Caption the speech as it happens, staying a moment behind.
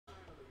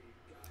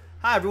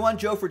Hi everyone,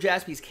 Joe for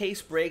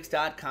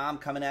JaspysCaseBreaks.com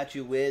coming at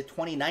you with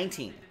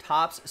 2019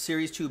 Topps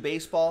Series 2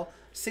 Baseball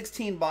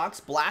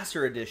 16-box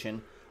Blaster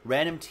Edition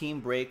Random Team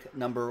Break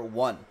number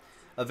 1.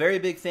 A very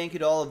big thank you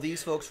to all of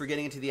these folks for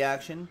getting into the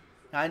action.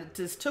 Now,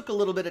 this took a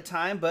little bit of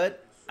time,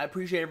 but I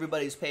appreciate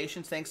everybody's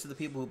patience. Thanks to the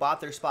people who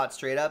bought their spots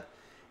straight up,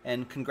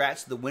 and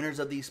congrats to the winners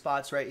of these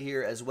spots right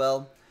here as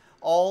well.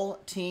 All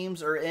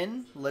teams are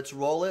in. Let's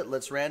roll it.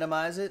 Let's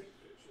randomize it.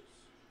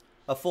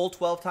 A full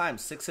 12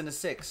 times, 6 and a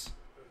 6.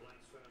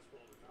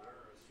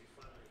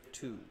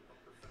 2,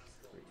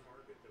 3.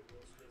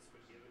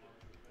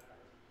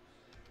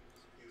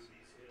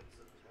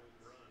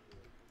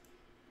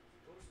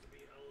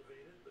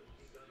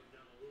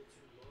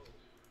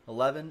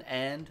 11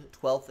 and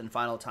 12th and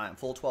final time.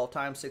 Full 12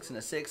 times, 6 and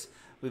a 6.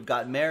 We've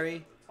got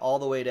Mary all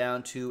the way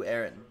down to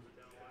Aaron.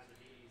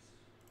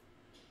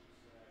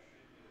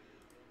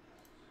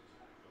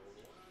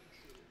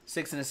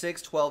 Six and a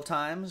 6, 12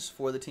 times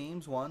for the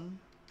teams. 1,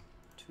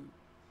 2.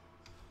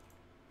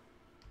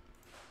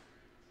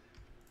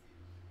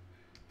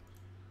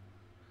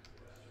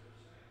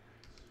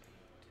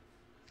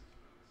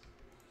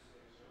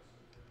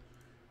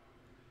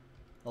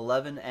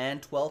 11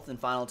 and 12th and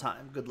final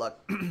time. Good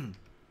luck.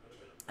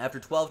 After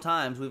 12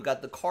 times, we've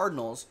got the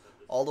Cardinals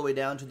all the way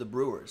down to the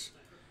Brewers.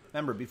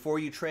 Remember, before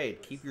you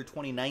trade, keep your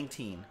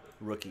 2019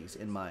 rookies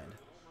in mind.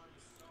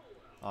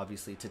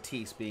 Obviously,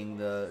 Tatis being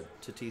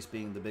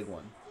the big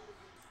one.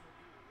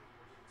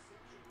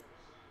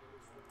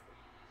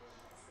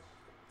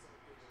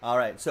 All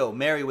right, so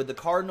Mary with the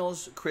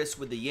Cardinals, Chris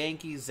with the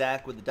Yankees,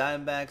 Zach with the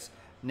Diamondbacks,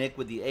 Nick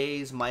with the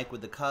A's, Mike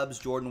with the Cubs,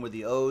 Jordan with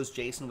the O's,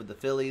 Jason with the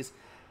Phillies,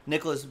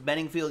 Nicholas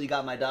Benningfield, you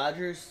got my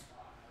Dodgers,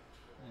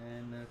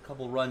 and a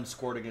couple runs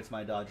scored against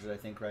my Dodgers, I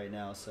think, right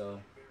now, so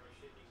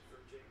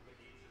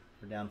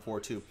we're down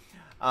 4-2.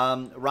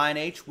 Ryan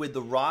H. with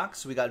the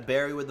Rocks. We got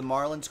Barry with the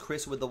Marlins,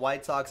 Chris with the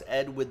White Sox,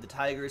 Ed with the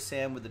Tigers,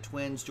 Sam with the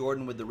Twins,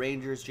 Jordan with the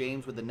Rangers,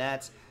 James with the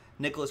Nats,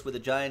 Nicholas with the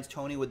Giants,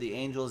 Tony with the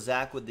Angels,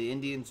 Zach with the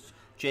Indians,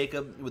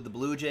 Jacob with the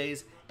Blue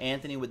Jays,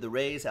 Anthony with the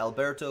Rays,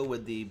 Alberto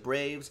with the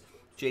Braves,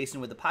 Jason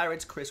with the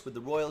Pirates, Chris with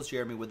the Royals,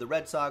 Jeremy with the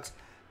Red Sox,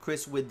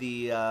 Chris with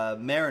the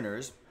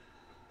Mariners,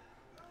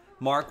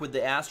 Mark with the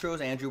Astros,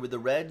 Andrew with the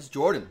Reds,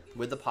 Jordan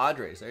with the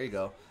Padres, there you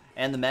go,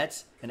 and the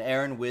Mets, and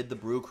Aaron with the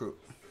Brew Crew.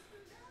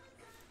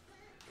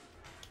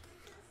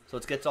 So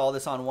let's get all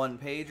this on one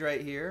page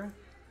right here.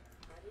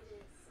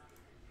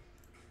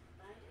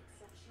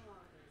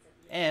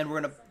 And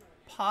we're going to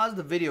pause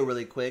the video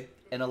really quick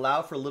and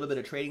allow for a little bit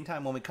of trading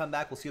time. When we come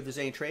back, we'll see if there's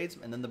any trades,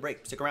 and then the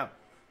break. Stick around.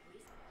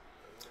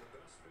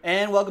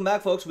 And welcome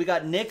back, folks. We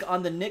got Nick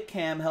on the Nick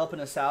Cam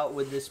helping us out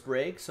with this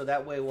break, so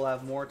that way we'll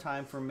have more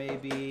time for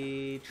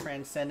maybe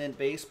Transcendent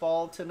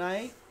Baseball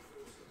tonight.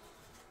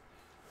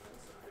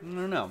 I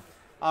don't know.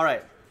 All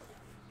right.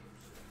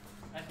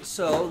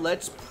 So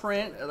let's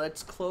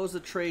close the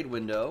trade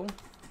window.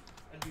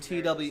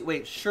 TW,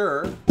 wait,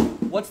 sure.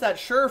 What's that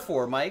sure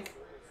for, Mike?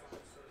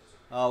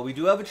 Oh, we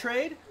do have a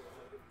trade?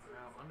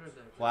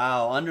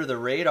 Wow, under the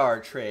radar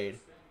trade.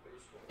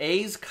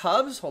 A's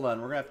Cubs? Hold on,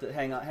 we're going to have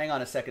to hang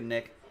on a second,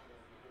 Nick.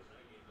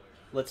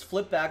 Let's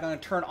flip back. I'm going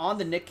to turn on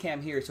the Nick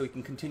Cam here so we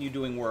can continue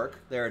doing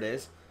work. There it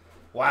is.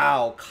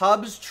 Wow,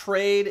 Cubs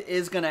trade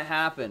is going to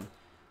happen.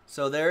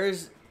 So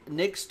there's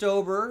Nick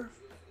Stober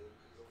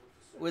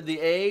with the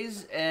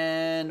A's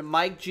and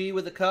Mike G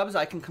with the Cubs.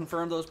 I can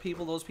confirm those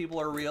people. Those people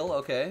are real.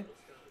 Okay.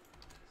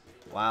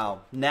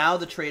 Wow. Now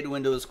the trade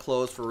window is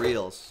closed for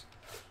reals.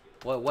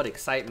 What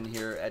excitement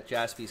here at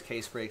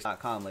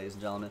JaspysCaseBreaks.com, ladies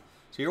and gentlemen.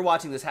 So you're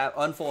watching this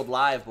unfold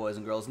live, boys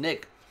and girls.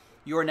 Nick,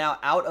 you are now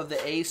out of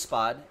the A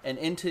spot and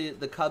into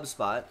the Cubs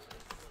spot.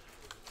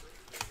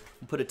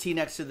 We'll put a T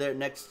next to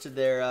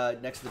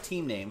the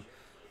team name.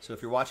 So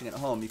if you're watching at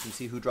home, you can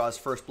see who draws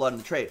first blood in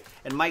the trade.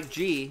 And Mike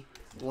G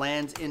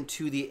lands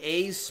into the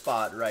A's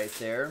spot right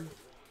there.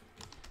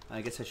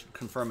 I guess I should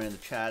confirm it in the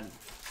chat.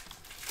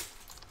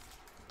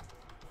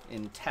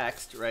 In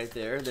text right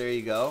there. There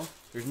you go.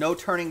 There's no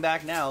turning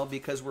back now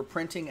because we're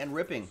printing and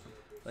ripping,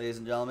 ladies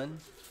and gentlemen.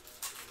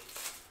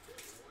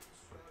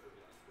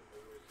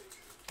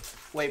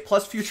 Wait,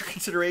 plus future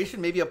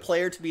consideration? Maybe a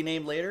player to be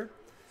named later?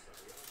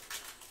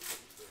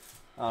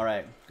 All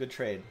right, good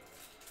trade.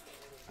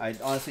 I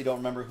honestly don't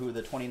remember who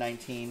the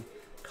 2019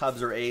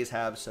 Cubs or A's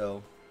have,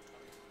 so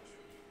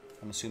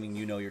I'm assuming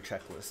you know your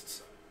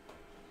checklists.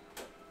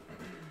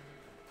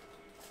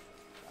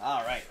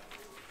 All right.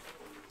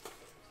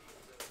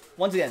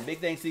 Once again, big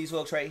thanks to these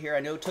folks right here.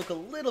 I know it took a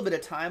little bit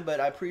of time, but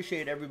I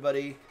appreciate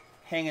everybody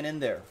hanging in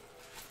there.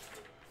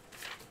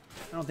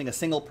 I don't think a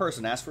single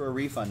person asked for a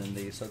refund in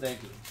these, so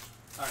thank you.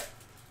 All right.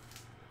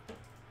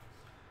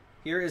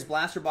 Here is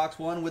Blaster Box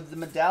 1 with the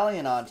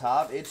medallion on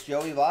top. It's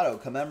Joey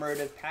Votto,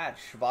 commemorative patch,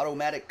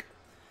 Votto-matic.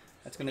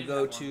 That's going to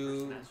go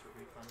to...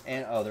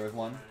 And oh, there was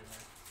one.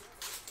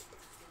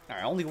 All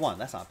right, only one.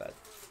 That's not bad.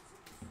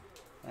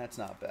 That's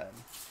not bad.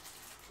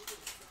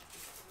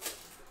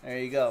 There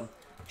you go.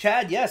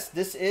 Chad, yes,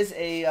 this is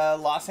a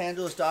Los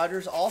Angeles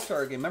Dodgers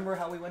All-Star game. Remember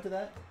how we went to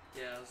that?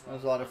 Yeah, it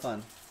was a lot of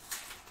fun.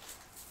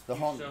 The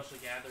home social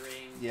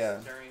gatherings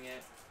during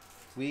it.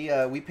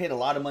 We paid a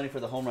lot of money for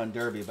the home run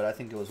derby, but I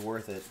think it was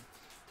worth it.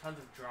 Tons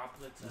of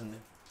droplets of it.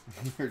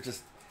 You're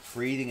just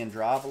breathing in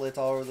droplets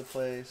all over the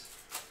place.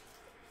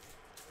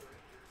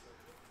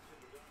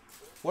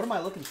 What am I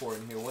looking for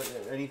in here? What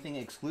anything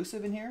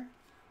exclusive in here?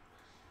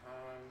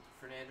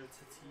 Fernando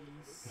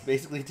Tatis.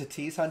 Basically,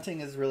 Tatis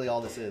hunting is really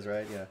all this is,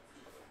 right? Yeah.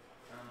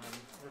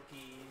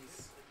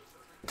 Rookies.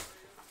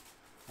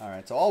 All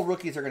right, so all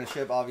rookies are going to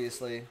ship,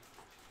 obviously.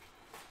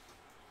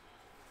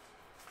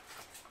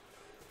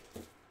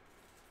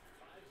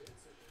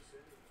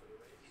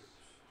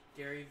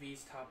 Gary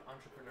V's top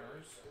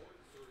entrepreneurs.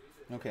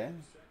 Okay.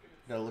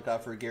 Got to look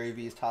out for Gary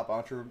V's top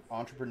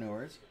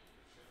entrepreneurs.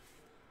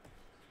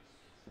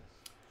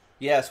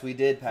 Yes, we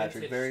did,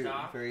 Patrick. Vintage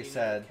very stock,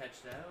 sad.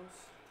 Catch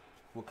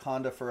those.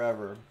 Wakanda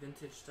forever.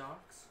 Vintage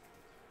stocks.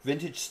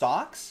 Vintage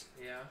stocks?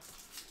 Yeah.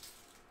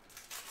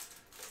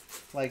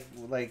 Like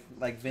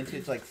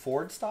vintage, like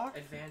Ford stock?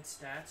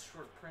 Advanced stats,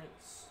 short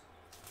prints.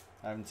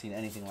 I haven't seen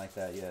anything like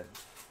that yet.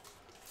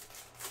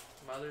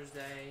 Mother's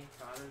Day,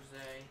 Father's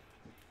Day.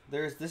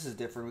 This is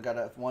different. We got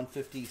a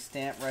 150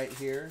 stamp right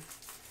here.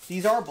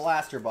 These are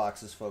blaster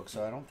boxes, folks,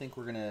 so I don't think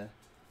we're not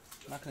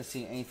gonna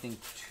see anything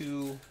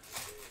too.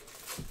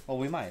 Well,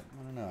 we might.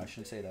 I don't know. I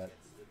shouldn't say that.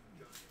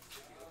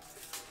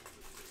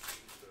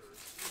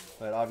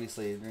 But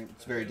obviously,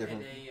 it's very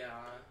different.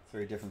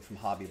 Very different from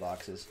hobby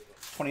boxes.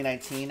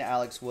 2019,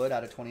 Alex Wood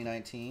out of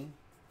 2019.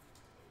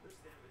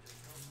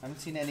 I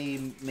haven't seen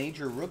any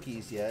major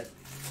rookies yet.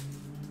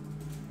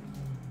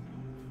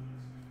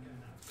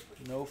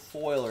 No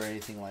foil or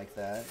anything like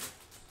that.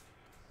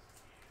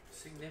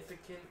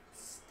 Significant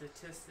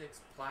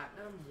statistics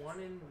platinum, 1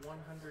 in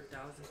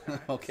 100,000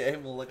 packs. Okay,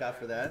 we'll look out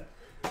for that.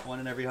 1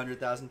 in every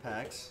 100,000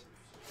 packs.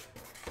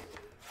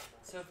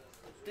 So if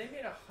they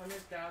made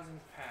 100,000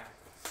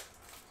 packs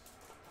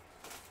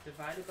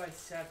divided by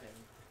 7.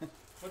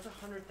 What's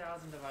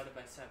 100,000 divided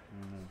by 7?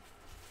 Mm-hmm.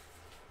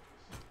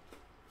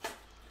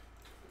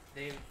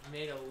 They've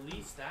made at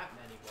least that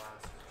many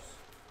blasters.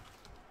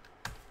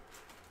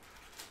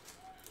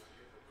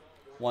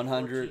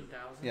 100.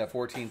 14,000? Yeah,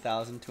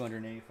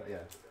 14,285. Yeah.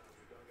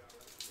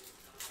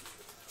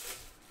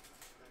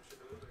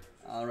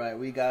 All right,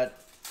 we got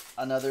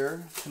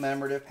another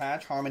commemorative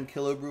patch, Harmon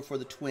Killebrew for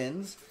the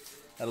Twins.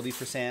 That'll be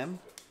for Sam.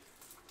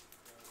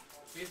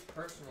 We have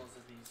personals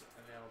of these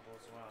available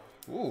as well.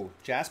 Ooh,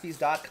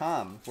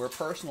 Jaspys.com, where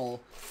personal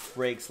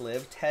breaks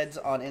live. Ted's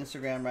on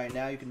Instagram right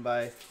now. You can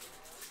buy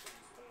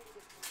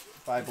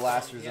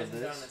blasters of this. He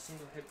hasn't done a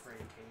single hit parade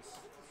case.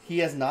 He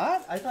has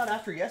not? I thought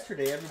after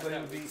yesterday everybody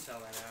would be. Sell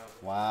that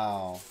out.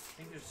 Wow. I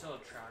think there's still a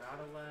Trout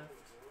Auto left.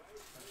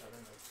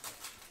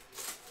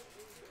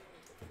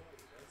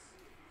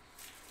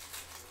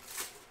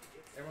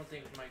 Everyone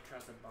thinks Mike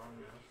Trout's a bum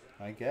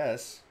now. I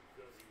guess.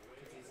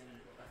 Because he's in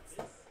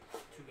 2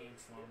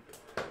 games long.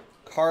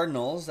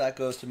 Cardinals, that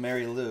goes to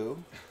Mary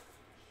Lou.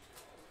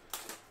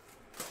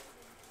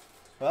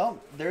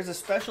 Well, there's a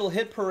special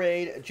Hit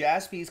Parade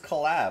Jaspys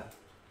collab.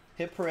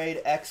 Hit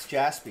Parade X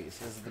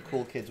Jaspys, as the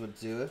cool kids would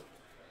do it.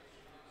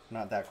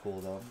 Not that cool,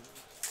 though.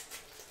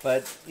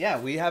 But, yeah,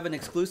 we have an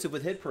exclusive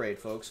with Hit Parade,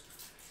 folks.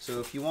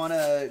 So if you want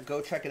to go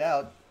check it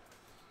out,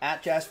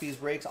 at Jaspys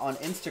Breaks on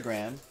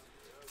Instagram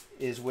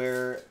is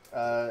where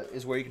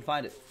you can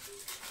find it.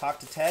 Talk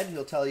to Ted,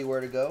 he'll tell you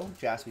where to go,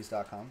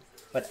 Jaspys.com.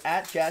 But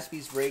at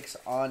Jaspys Breaks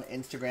on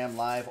Instagram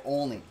Live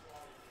only.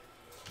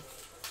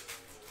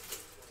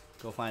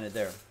 Go find it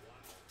there.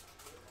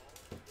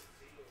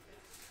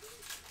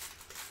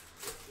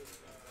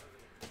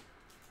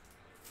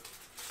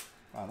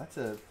 Wow, that's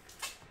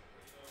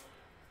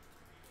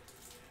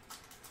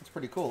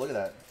pretty cool. Look at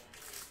that.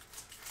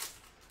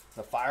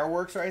 The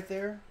fireworks right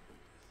there.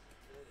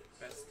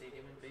 Best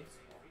stadium in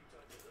baseball.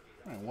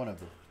 All right, one of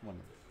them.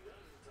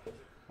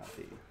 Not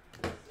the. It's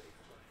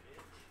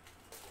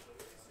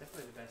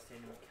definitely the best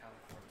stadium in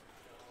California.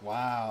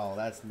 Wow,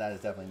 that is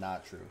definitely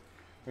not true.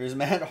 There's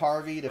Matt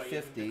Harvey to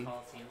 50. You think the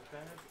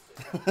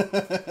Coliseum's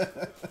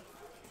better?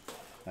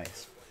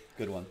 Nice,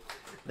 good one.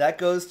 That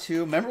goes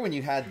to. Remember when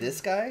you had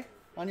this guy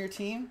on your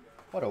team?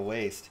 What a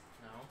waste.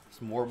 No.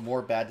 It's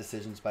more bad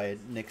decisions by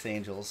Nick's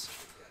Angels.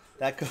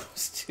 That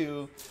goes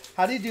to.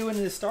 How did he do in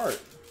his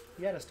start?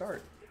 He had a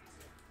start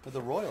with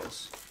the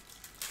Royals.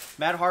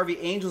 Matt Harvey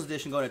Angels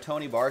edition going to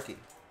Tony Barkey.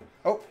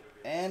 Oh,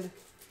 and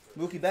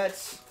Mookie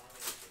Betts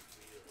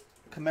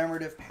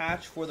commemorative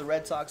patch for the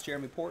Red Sox,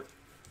 Jeremy Port.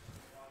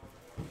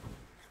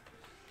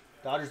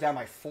 Dodgers down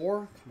by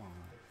 4. Come on.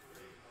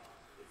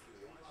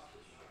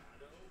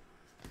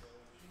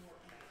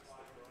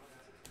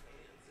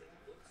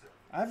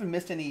 I haven't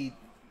missed any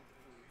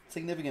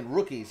significant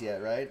rookies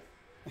yet, right?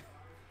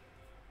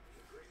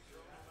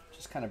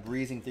 Just kind of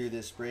breezing through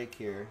this break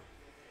here.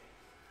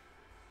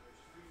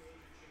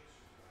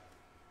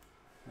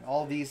 And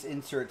all these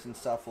inserts and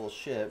stuff will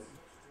ship.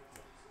 I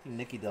think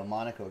Nicky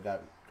Delmonico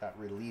got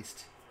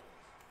released.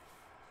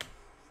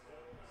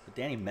 But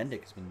Danny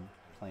Mendick has been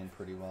playing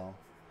pretty well.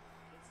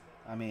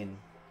 I mean,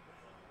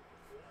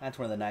 that's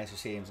one of the nicer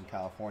stadiums in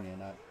California,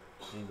 not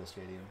Angel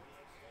Stadium.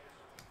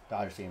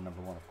 Dodger Stadium #1,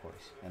 of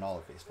course, in all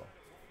of baseball.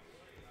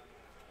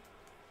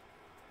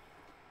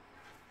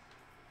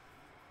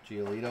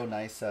 Giolito,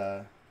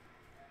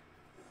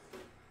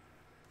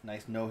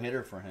 nice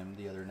no-hitter for him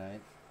the other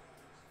night.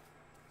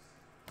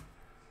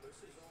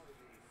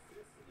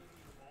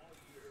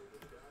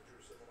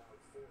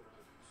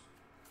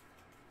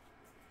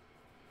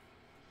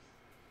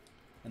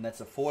 And that's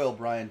a foil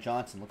Brian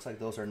Johnson. Looks like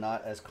those are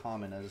not as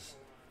common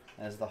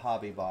as the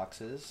hobby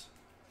boxes.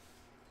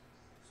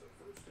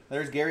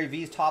 There's Gary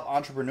V's top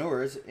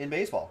entrepreneurs in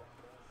baseball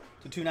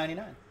to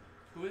 $2.99.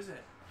 Who is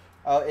it?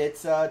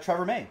 It's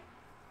Trevor May.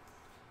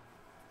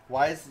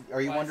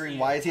 Are you wondering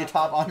why is he a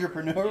top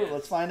entrepreneur? Yes.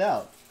 Let's find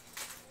out.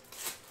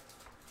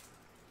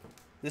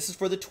 This is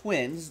for the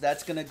Twins.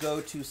 That's going to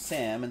go to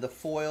Sam. And the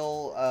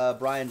foil,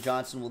 Brian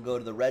Johnson, will go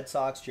to the Red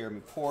Sox,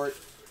 Jeremy Port.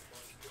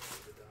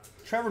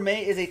 Trevor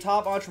May is a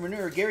top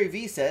entrepreneur. Gary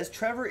V says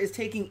Trevor is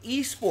taking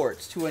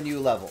esports to a new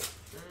level.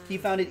 He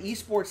founded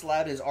Esports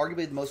Lab and is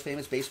arguably the most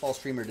famous baseball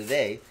streamer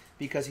today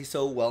because he's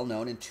so well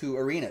known in 2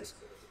 arenas.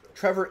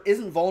 Trevor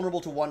isn't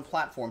vulnerable to one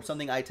platform,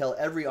 something I tell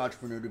every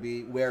entrepreneur to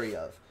be wary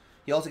of.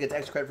 He also gets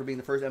extra credit for being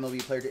the first MLB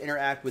player to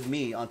interact with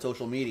me on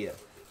social media.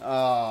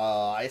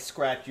 Oh, I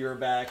scratched your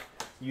back.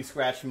 You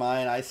scratched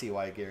mine. I see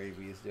why Gary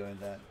V is doing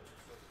that.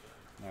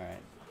 All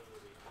right.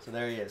 So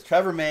there he is.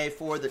 Trevor May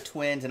for the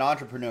Twins, an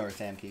entrepreneur,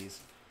 Sam Keys.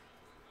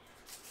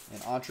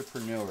 An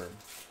entrepreneur.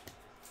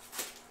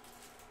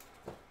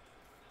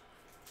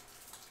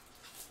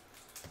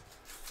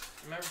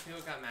 Remember people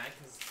got mad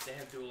because they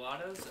have dual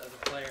autos of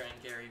the player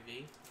and Gary V,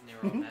 and they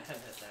were all mad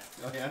at that.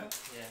 Oh, yeah?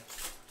 Yeah.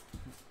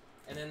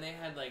 And then they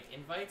had, like,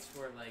 invites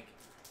where, like,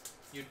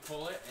 you'd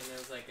pull it, and there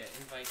was, like, an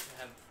invite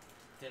to have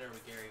dinner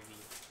with Gary V.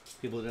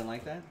 People didn't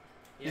like that?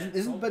 Yeah.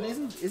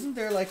 Isn't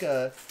there, like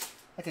a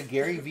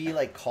Gary V,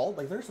 like, cult?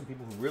 Like, there's some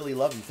people who really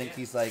love him, think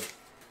he's, like,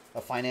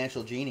 a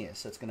financial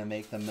genius that's going to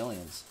make them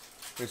millions.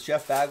 There's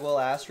Jeff Bagwell,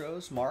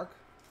 Astros, Mark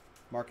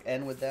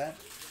N with that.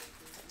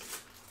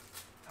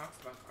 Talks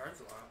about cards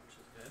a lot, which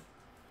is good.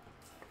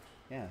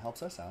 Yeah, it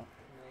helps us out.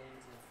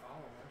 Millions of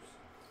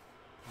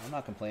followers. I'm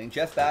not complaining.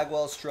 Jeff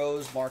Bagwell,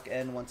 Strohs, Mark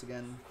N once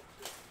again.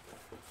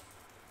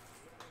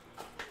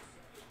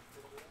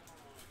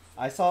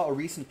 I saw a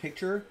recent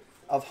picture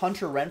of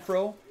Hunter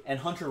Renfroe and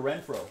Hunter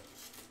Renfroe.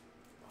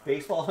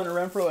 Baseball Hunter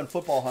Renfroe and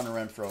football Hunter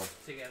Renfroe.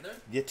 Together?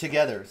 Yeah,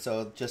 together.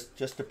 So just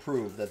to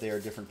prove that they are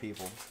different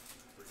people.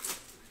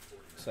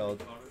 So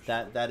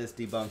that is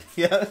debunked.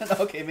 Yeah,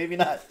 okay, maybe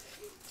not.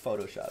 It's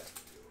photoshopped.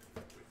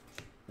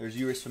 There's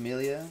Uris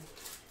Familia.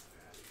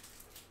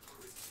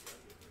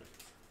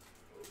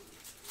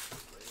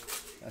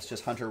 That's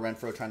just Hunter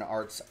Renfroe trying to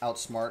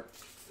outsmart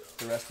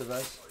the rest of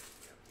us.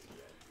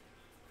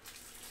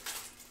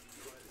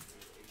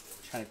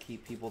 Trying to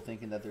keep people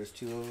thinking that there's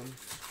 2 of them.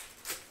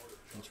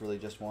 It's really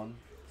just 1.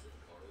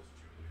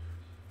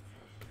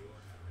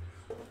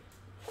 Look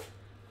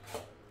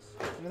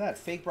at that,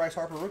 fake Bryce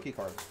Harper rookie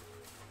card.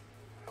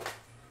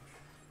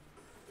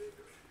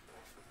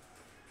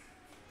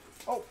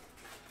 Oh,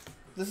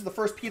 this is the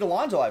first Pete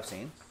Alonso I've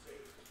seen.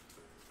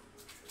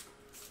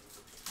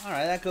 All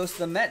right, that goes to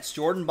the Mets.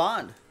 Jordan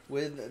Bond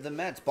with the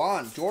Mets.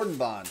 Jordan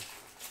Bond.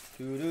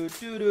 Do do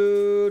do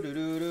do do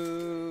do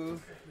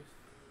do.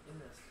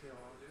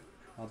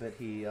 I'll bet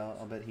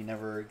he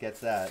never gets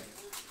that.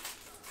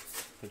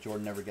 But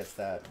Jordan never gets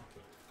that.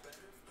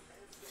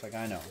 It's like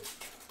I know.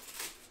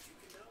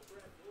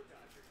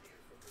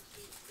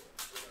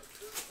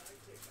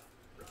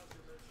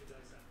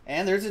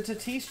 And there's a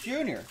Tatis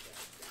Jr.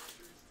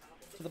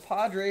 to the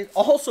Padres,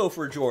 also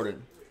for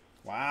Jordan.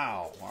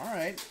 Wow. All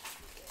right.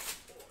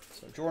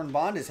 So Jordan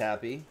Bond is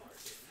happy.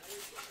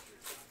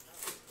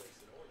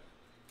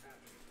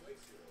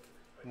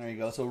 There you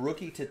go. So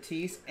rookie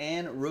Tatis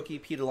and rookie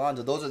Pete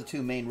Alonso. Those are the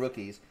 2 main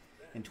rookies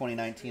in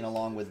 2019,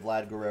 along with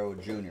Vlad Guerrero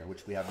Jr.,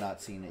 which we have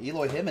not seen.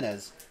 Eloy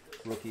Jimenez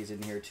rookies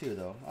in here too,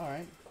 though. All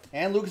right.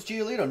 And Lucas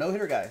Giolito,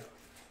 no-hitter guy,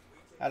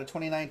 out of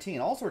 2019.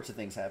 All sorts of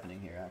things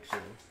happening here, actually.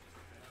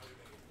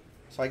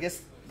 So I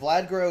guess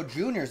Vlad Guerrero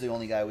Jr. is the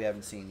only guy we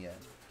haven't seen yet.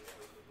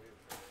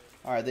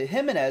 All right, the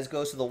Jimenez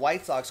goes to the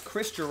White Sox.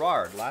 Chris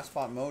Gerard, last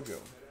spot mojo.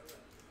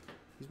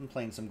 He's been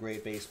playing some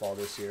great baseball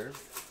this year. I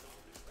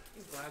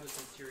think Vlad was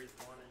in Series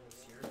 1 in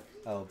this year.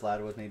 Oh,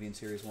 Vlad was maybe in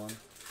Series 1. I don't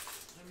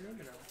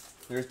remember now.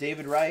 There's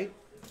David Wright.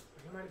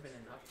 He might have been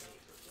an update.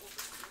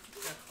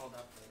 He got called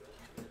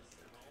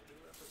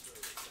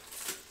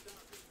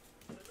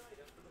update.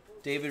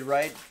 David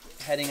Wright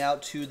heading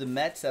out to the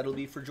Mets. That'll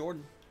be for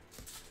Jordan.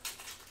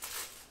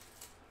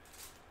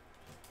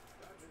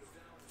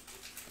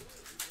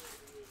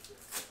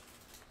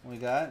 We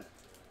got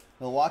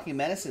Milwaukee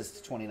Menaces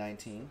to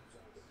 2019.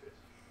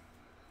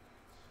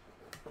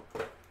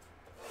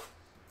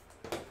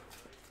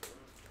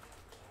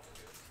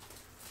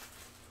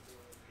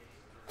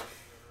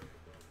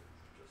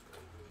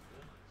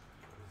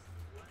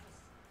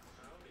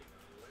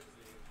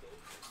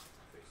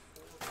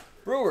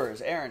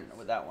 Brewers, Aaron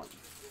with that one.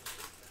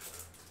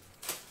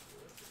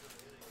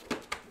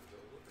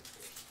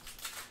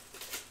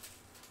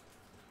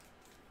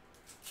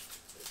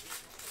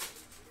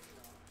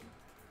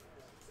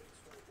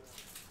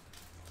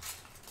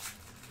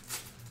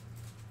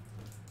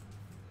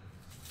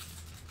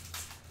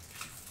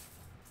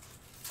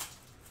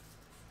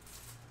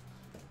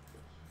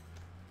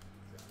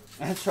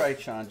 That's right,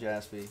 Sean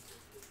Jaspy.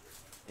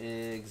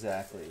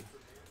 Exactly.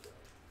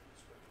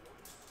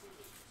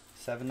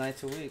 7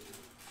 nights a week.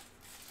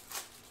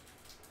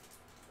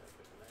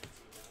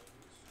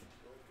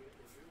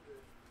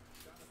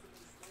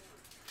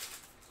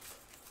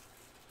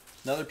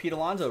 Another Pete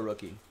Alonso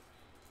rookie.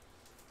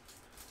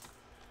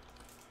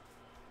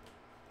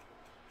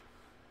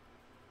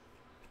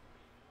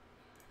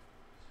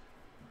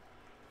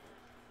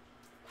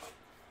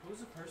 Who was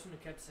the person who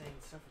kept saying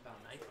stuff about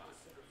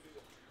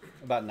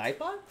Nightbot? About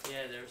Nightbot?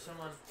 Yeah, there was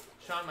someone.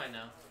 Sean might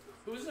know.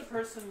 Who was the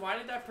person? Why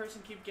did that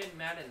person keep getting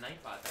mad at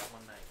Nightbot that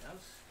one night? That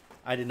was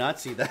I did not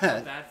see so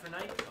that. bad for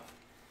Nightbot.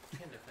 He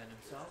can't defend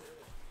himself.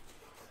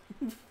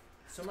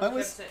 Someone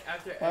kept saying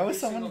after every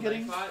single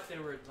Nightbot, they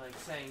were like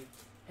saying,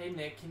 "Hey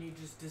Nick, can you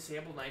just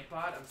disable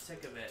Nightbot? I'm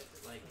sick of it."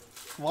 Like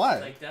why?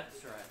 Like death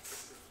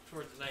threats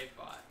towards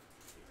Nightbot.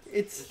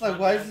 It's like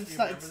why is it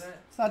not?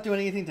 It's not doing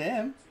anything to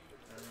him.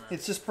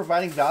 It's just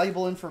providing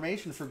valuable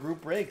information for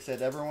group breaks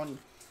that everyone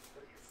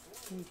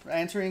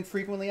answering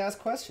frequently asked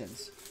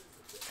questions.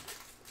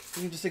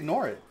 You can just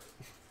ignore it.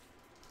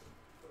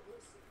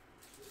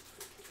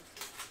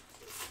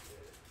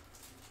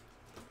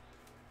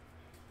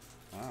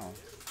 Wow.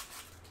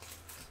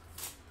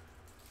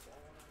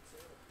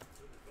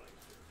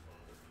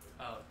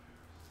 Oh,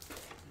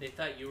 they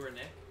thought you were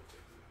Nick.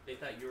 They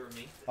thought you were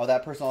me. Oh,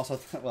 that person also.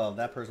 Well,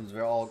 that person's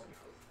very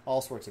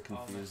all sorts of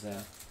confused.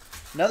 Then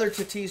another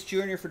Tatis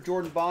Jr. for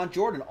Jordan Bond.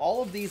 Jordan,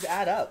 all of these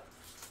add up.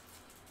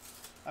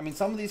 I mean,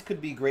 some of these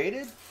could be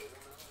graded.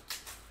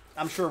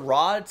 I'm sure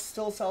Rod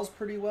still sells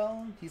pretty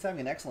well. He's having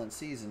an excellent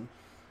season.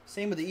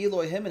 Same with the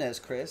Eloy Jimenez,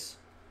 Chris.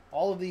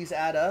 All of these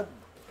add up.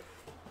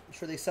 I'm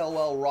sure they sell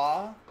well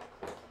raw.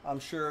 I'm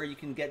sure you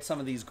can get some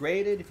of these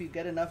graded if you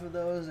get enough of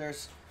those.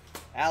 There's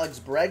Alex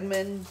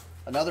Bregman,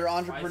 another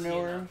entrepreneur. Why is he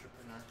an entrepreneur?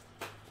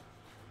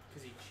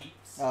 Because he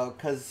cheats? Oh,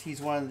 because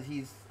he's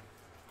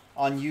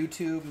on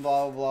YouTube and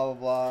blah, blah, blah,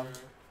 blah. Mm-hmm.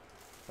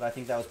 But I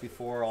think that was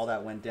before all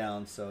that went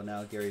down, so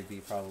now Gary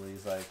Vee probably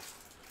is like,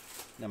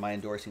 am I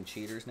endorsing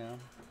cheaters now?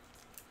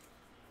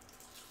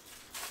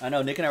 I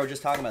know, Nick and I were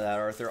just talking about that,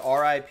 Arthur.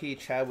 R.I.P.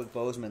 Chadwick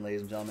Boseman,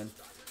 ladies and gentlemen.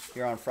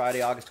 Here on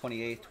Friday, August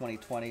 28th,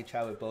 2020,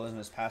 Chadwick Boseman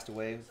has passed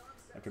away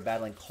after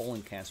battling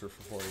colon cancer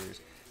for 4 years.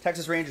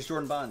 Texas Rangers,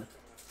 Jordan Bond.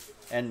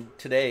 And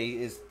today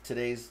is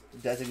today's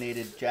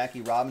designated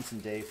Jackie Robinson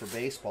Day for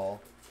baseball,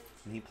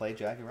 and he played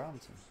Jackie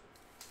Robinson.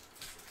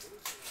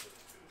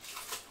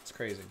 It's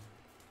crazy.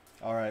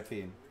 R.I.P.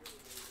 He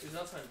was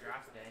also on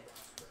draft day.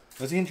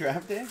 Was he in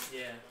draft day?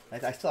 Yeah.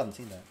 I still haven't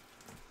seen that.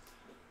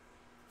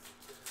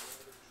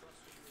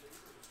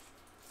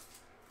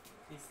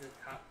 He's the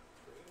top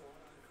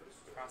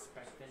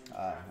prospect in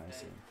I draft day.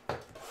 see.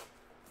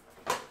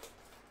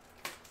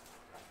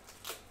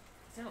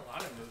 He's in a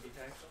lot of movies,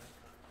 actually.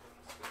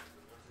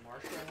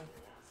 Marshall.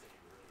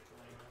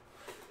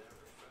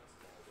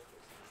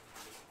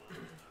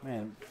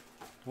 Man,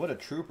 what a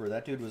trooper.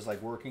 That dude was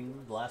like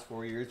working the last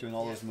 4 years doing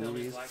all those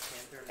movies. Black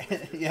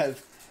Panther. Yeah,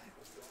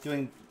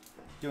 doing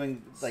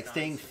like Stunts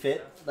staying and fit,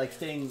 stuff, like yeah.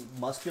 staying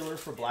muscular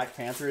for Black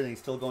Panther, and he's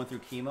still going through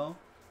chemo.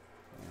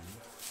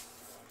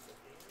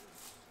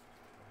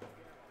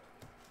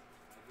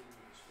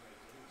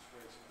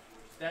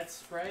 That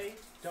spray,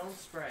 don't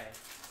spray.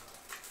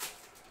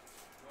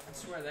 I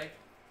swear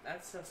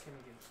that stuff's gonna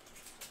get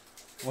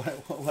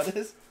What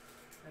is?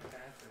 that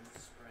bathroom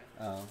spray.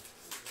 Oh,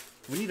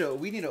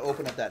 we need to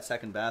open up that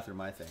second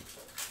bathroom. I think.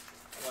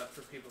 What,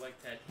 for people like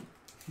Ted?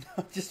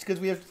 Just because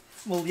we have,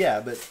 well, yeah,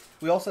 but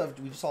we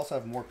just also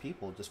have more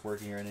people just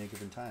working here at any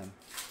given time.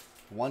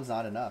 One's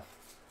not enough.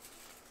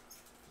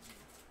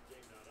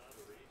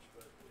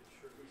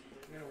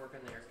 I'm gonna work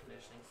on the air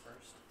conditioning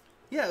first.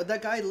 Yeah,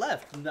 that guy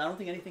left. And I don't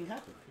think anything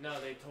happened. No,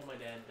 they told my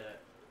dad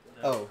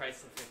the Oh.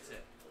 price to fix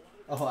it,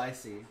 Oh, I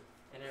see.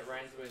 and it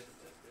rhymes with.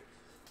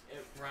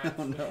 It rhymes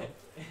Oh, no. with.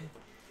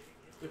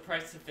 The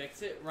price to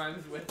fix it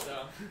rhymes with.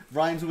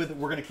 Rhymes with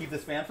we're gonna keep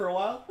this fan for a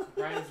while.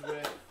 Rhymes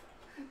with.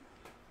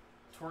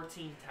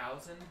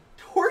 14,000.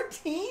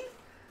 14?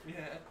 Yeah.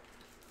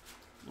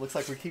 Looks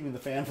like we're keeping the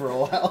fan for a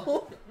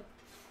while.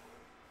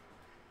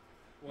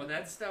 Well,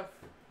 that stuff,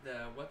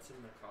 the what's in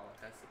the call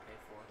it has to pay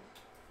for.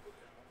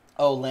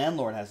 Oh,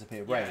 landlord has to pay,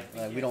 Yeah, right? I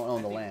think We don't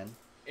own the think land.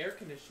 Air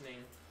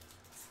conditioning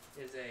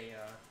is a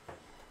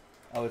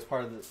Oh, it's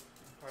part of the.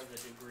 part of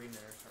the agreement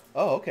or something.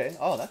 Oh, okay.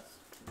 Oh, that's.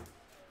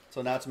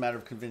 So now it's a matter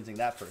of convincing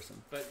that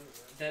person. But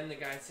then the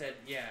guy said,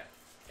 yeah,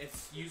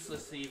 it's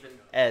useless to even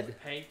Ed.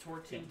 pay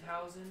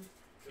 14,000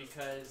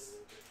 because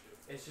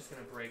it's just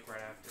gonna break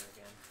right after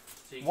again.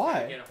 So you Why?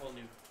 gotta get a whole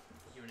new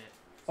unit.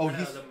 Oh, I know,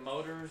 he's. the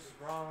motor's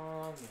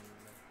wrong and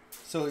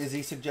So is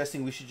he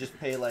suggesting we should just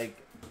pay like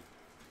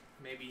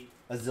maybe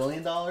 $1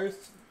 zillion?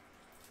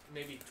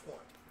 maybe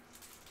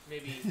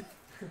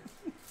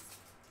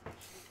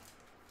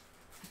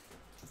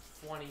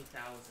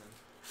 20,000.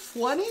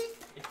 20?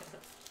 Yeah.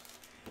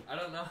 I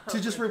don't know. To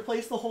just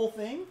replace the whole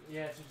thing?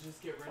 Yeah, to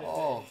just get rid of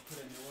Oh. it and put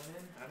a new one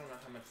in. I don't know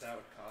how much that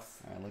would cost.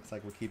 Alright, looks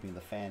like we're keeping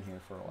the fan here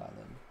for a while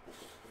then.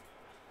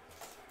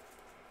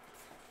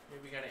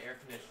 Maybe we got an air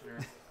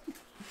conditioner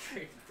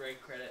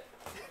Great credit.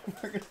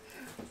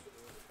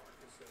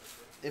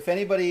 If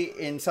anybody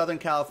in Southern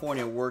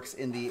California works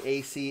in the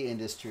AC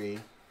industry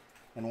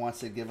and wants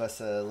to give us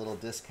a little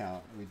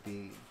discount,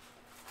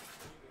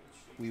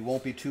 we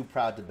won't be too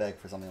proud to beg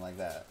for something like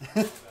that.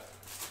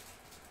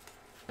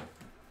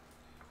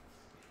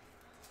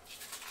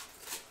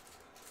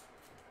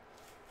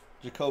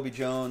 Jacoby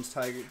Jones,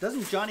 Tiger.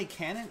 Doesn't Johnny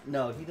Cannon?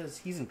 No, he does.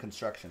 He's in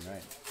construction,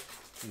 right?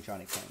 I think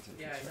Johnny Cannon's in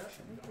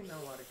construction. I think we know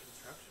a lot of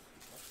construction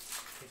people.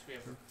 In case we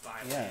ever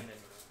buy land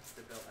and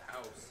to build a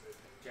house.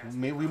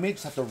 We may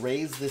just have to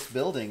raise this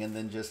building and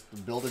then just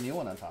build a new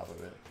one on top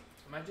of it.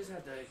 I might just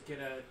have to get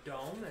a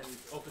dome and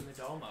open the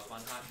dome up on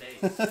hot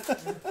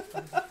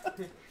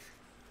days.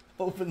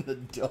 Open the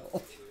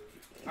dome.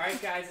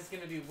 Alright guys, it's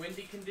going to be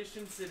windy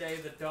conditions today.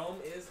 The dome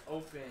is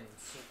open.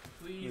 So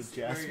please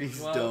wear your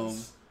gloves. Dome.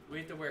 We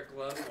have to wear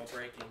gloves while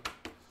breaking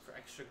for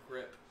extra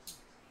grip.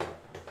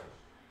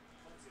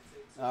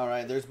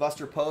 Alright, there's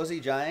Buster Posey,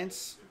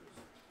 Giants.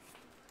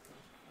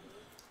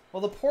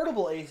 Well, the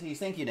portable ACs,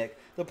 thank you, Nick.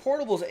 The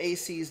portables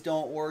ACs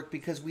don't work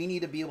because we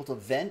need to be able to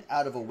vent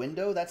out of a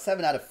window. That's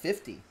 7 out of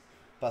 50,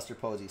 Buster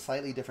Posey.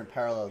 Slightly different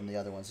parallel than the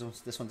other ones.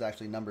 This one's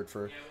actually numbered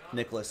for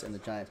Nicholas and the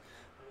Giants.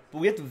 But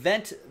we have to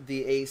vent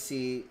the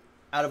AC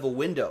out of a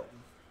window.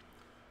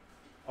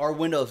 Our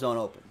windows don't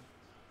open.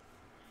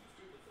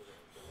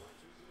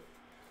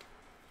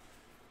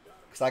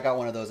 Because I got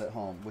one of those at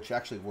home, which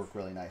actually work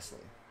really nicely.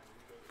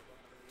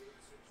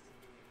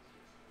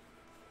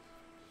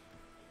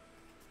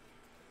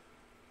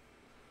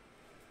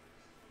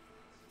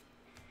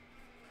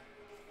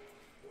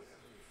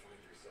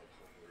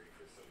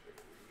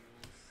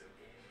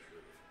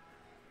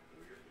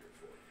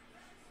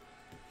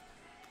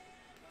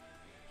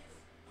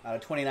 Out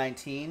of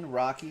 2019,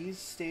 Rockies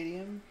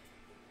Stadium.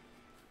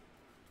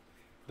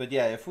 But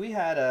yeah, if we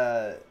had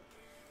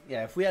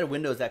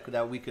windows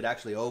that we could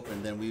actually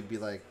open, then we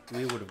would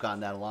have gotten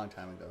that a long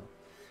time ago.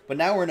 But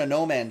now we're in a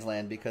no man's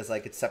land because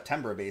it's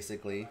September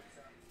basically.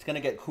 It's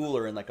gonna get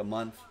cooler in like a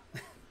month,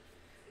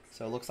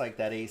 so it looks like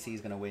that AC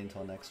is gonna wait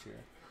until next year.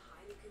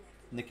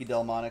 Nicky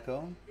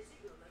Delmonico,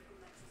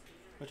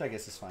 which I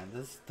guess is fine.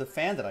 The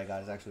fan that I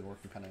got is actually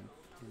working kind of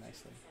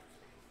nicely.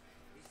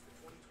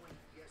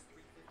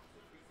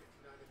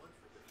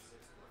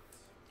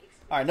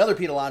 All right, another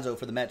Pete Alonso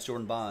for the Mets,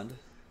 Jordan Bond.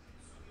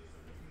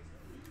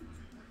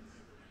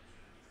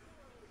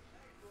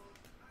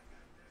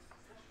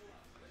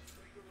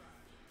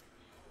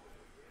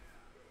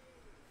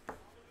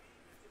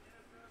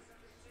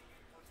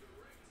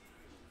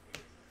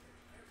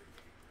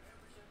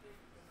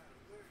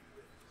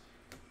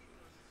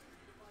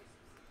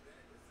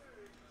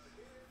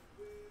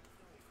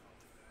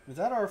 Is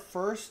that our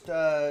first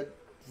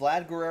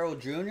Vlad Guerrero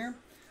Jr.?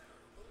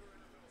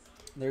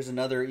 There's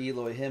another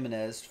Eloy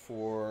Jimenez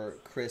for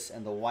Chris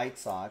and the White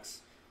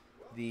Sox.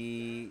 Let's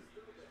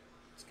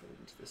get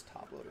into this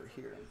top loader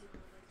here.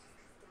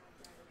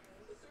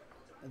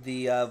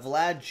 The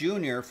Vlad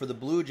Jr. for the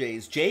Blue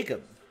Jays,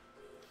 Jacob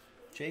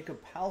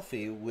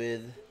Palfy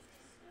with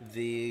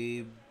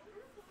the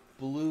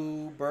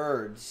Blue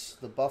Birds,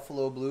 the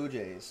Buffalo Blue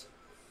Jays.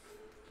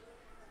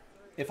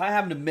 If I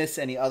happen to miss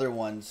any other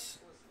ones,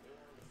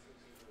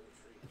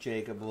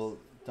 Jacob,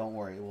 don't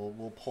worry.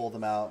 We'll pull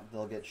them out.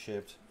 They'll get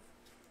shipped.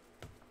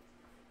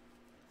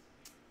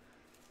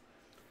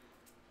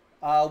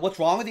 What's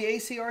wrong with the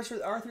AC,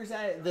 Arthur? Is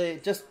that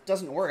it just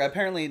doesn't work?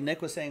 Apparently,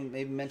 Nick was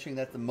mentioning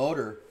that the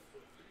motor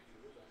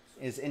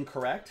is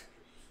incorrect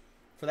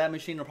for that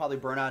machine. It'll probably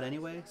burn out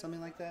anyway, something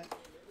like that.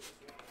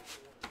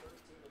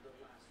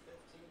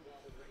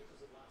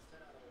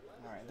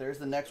 All right, there's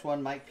the next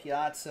one, Mike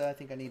Piazza. I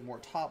think I need more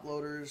top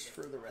loaders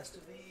for the rest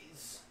of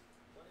these.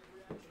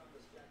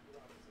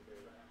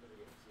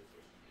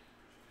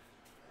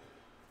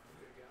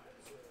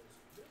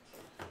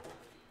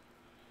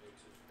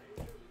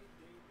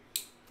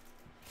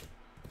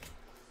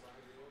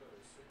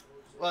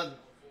 Well,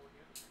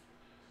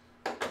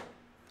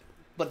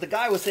 but the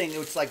guy was saying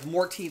it's like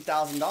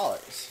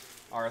 $14,000,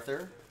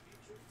 Arthur,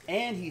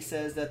 and he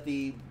says that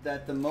the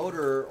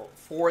motor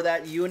for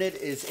that unit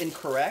is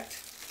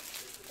incorrect,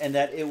 and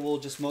that it will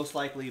just most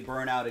likely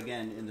burn out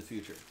again in the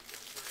future,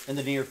 in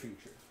the near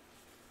future.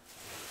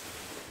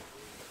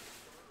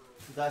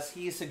 Thus,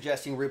 he is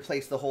suggesting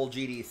replace the whole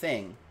GD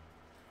thing.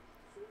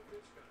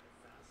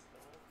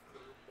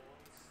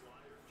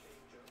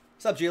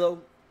 What's up,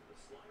 Gilo?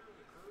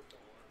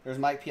 There's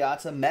Mike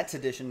Piazza, Mets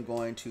edition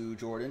going to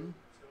Jordan.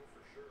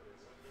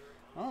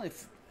 Well,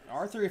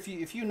 Arthur, if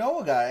you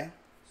know a guy.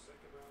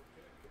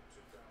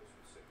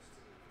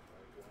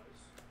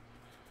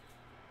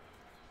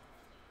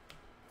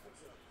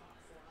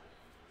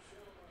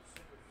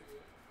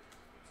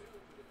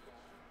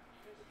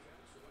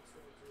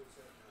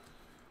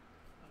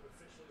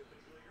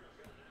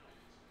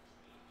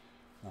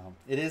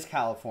 It is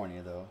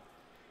California, though.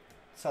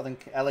 Southern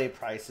LA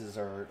prices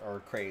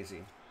are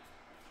crazy.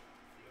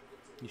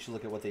 You should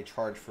look at what they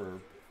charge for,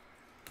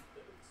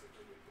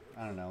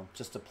 I don't know,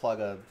 just to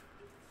plug a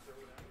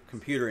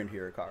computer into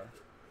your car.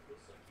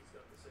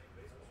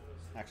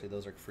 Actually,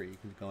 those are free. You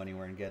can go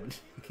anywhere and get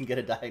you can get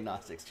a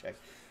diagnostics check.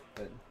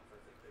 But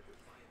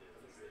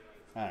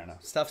I don't know.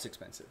 Stuff's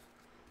expensive.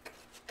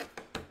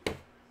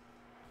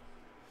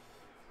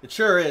 It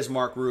sure is,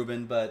 Mark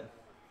Rubin, but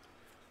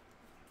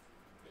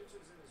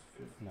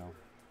no.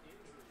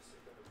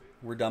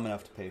 We're dumb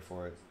enough to pay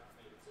for it.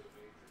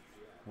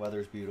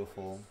 Weather's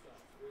beautiful.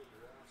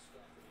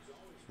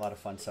 A lot of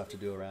fun stuff to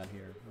do around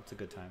here. It's a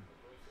good time.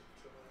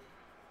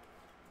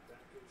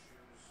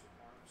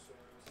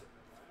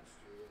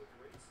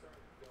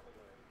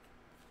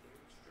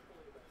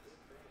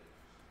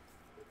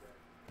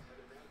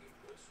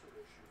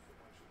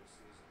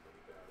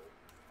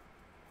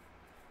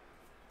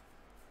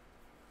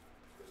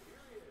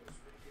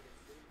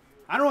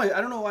 I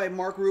don't know why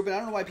Mark Rubin. I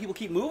don't know why people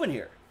keep moving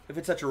here. If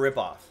it's such a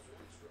ripoff,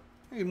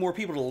 I need more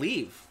people to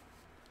leave.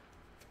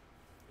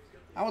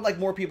 I would like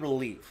more people to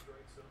leave.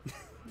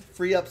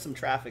 Free up some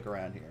traffic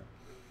around here.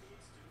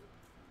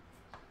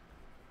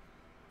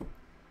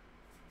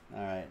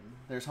 All right,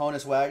 there's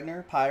Honus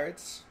Wagner,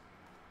 Pirates.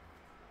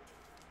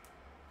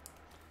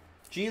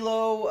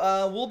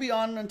 G-Lo, we'll be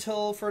on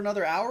for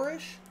another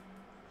hour-ish.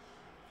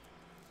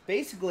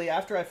 Basically,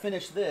 after I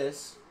finish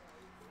this,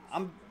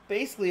 I'm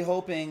basically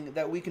hoping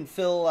that we can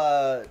fill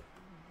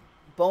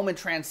Bowman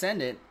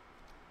Transcendent.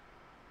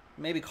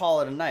 Maybe call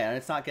it a night. And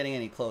it's not getting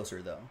any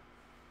closer, though.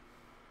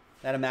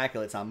 That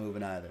Immaculate's not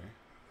moving either.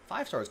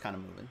 5-star is kind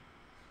of moving.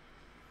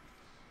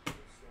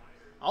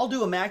 I'll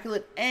do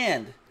Immaculate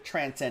and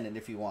Transcendent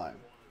if you want.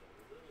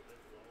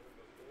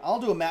 I'll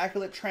do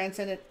Immaculate,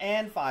 Transcendent,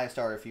 and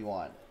 5-star if you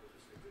want.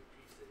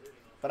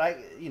 But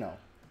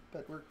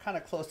but we're kind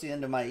of close to the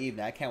end of my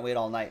evening. I can't wait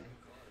all night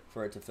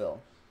for it to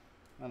fill.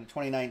 On the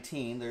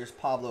 2019, there's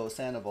Pablo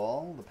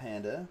Sandoval, the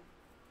Panda.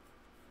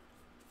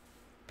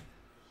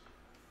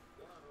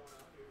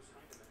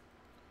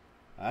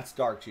 That's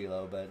dark,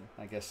 G-Lo, but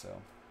I guess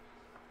so.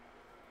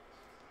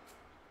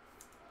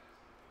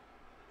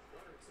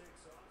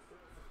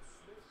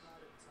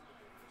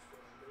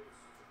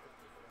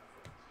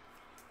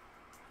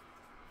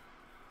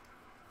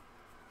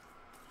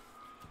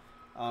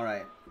 All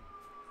right.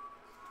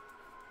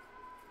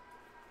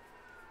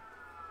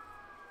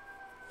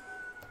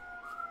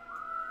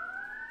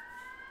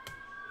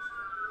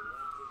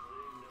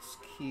 Let's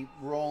keep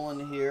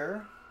rolling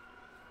here.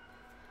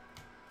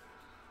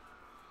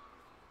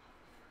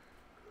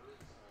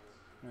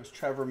 There's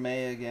Trevor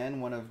May again,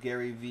 one of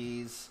Gary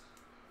V's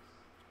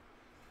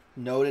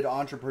noted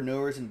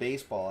entrepreneurs in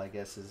baseball, I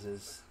guess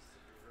is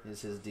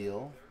his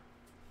deal.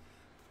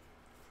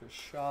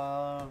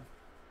 Kershaw.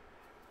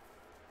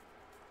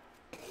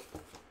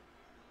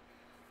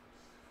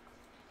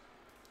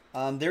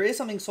 There is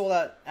something sold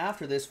out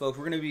after this, folks.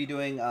 We're going to be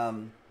doing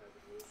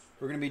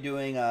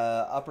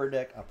Upper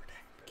Deck. I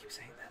keep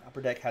saying that.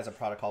 Upper Deck has a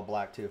product called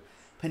Black too.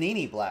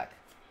 Panini Black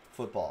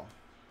football.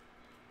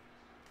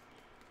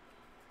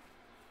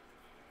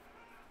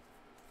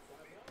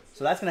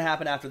 So that's going to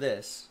happen after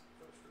this.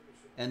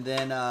 And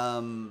then, I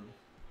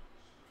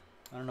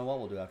don't know what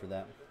we'll do after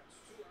that.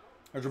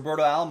 There's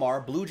Roberto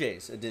Alomar, Blue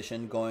Jays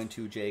edition, going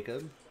to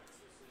Jacob.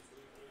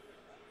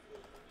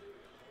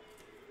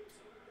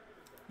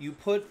 You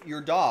put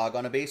your dog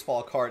on a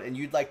baseball card and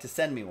you'd like to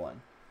send me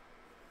one.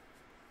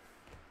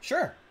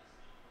 Sure.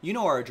 You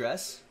know our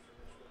address.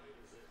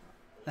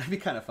 That'd be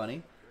kind of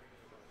funny.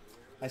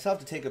 I still have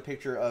to take a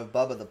picture of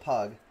Bubba the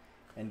Pug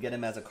and get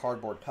him as a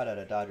cardboard cutout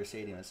at Dodger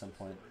Stadium at some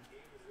point.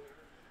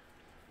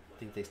 I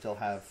think they still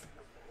have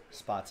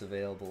spots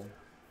available.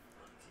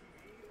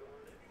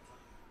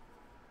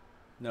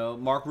 No,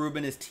 Mark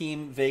Rubin is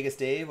Team Vegas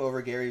Dave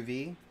over Gary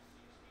V.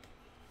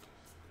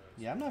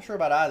 Yeah, I'm not sure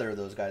about either of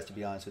those guys, to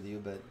be honest with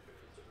you, but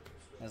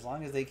as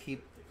long as they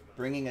keep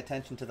bringing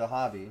attention to the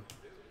hobby,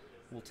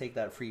 we'll take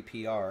that free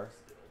PR.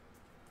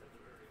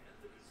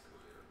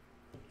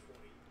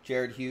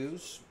 Jared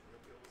Hughes.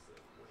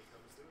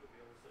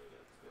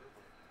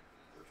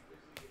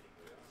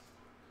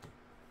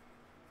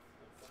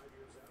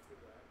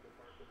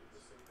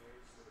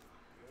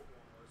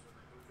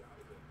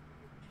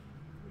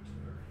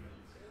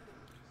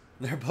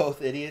 They're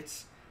both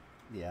idiots.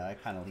 Yeah, I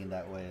kind of lean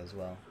that way as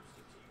well.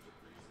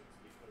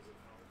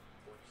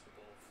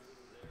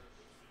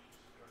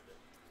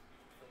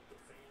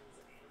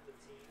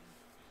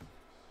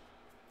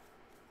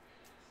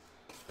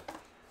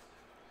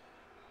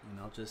 And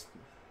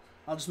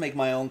I'll just make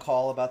my own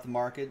call about the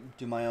market,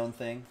 do my own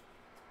thing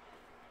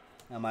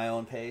at my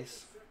own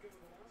pace.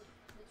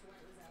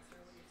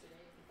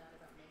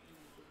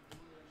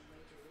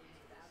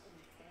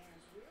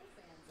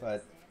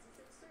 But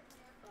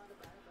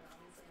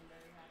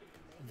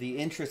the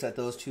interest that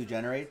those two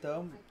generate,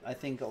 though, I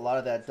think a lot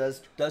of that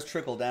does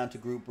trickle down to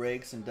group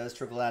breaks and does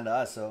trickle down to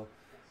us. So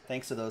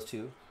thanks to those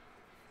two.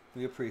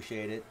 We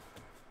appreciate it.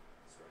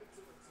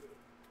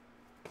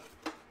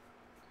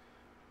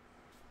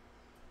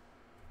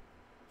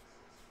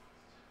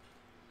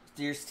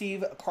 Dear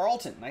Steve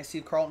Carlton. Nice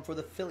Steve Carlton for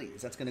the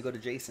Phillies. That's going to go to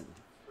Jason.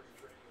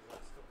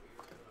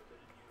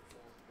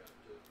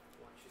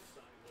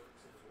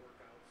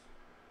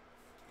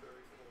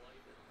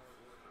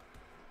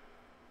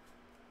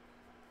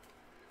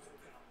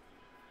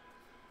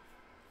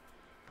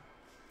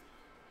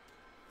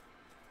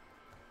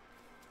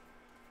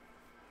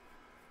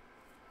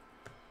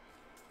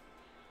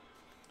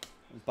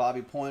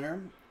 Bobby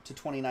Pointer to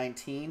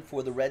 2019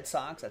 for the Red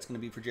Sox. That's going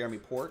to be for Jeremy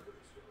Port.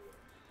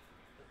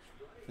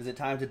 Is it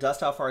time to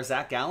dust off our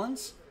Zach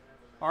Gallons?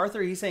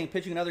 Arthur, he's saying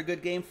pitching another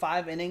good game.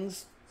 5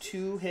 innings,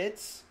 2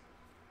 hits.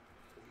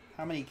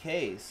 How many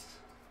Ks?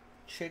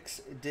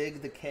 Chicks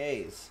dig the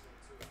Ks.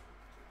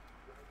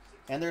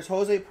 And there's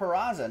Jose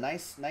Peraza.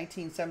 Nice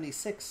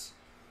 1976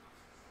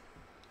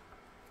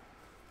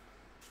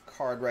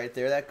 card right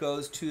there. That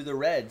goes to the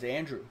Reds.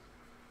 Andrew.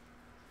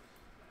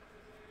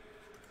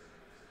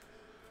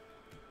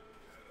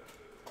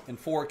 And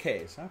 4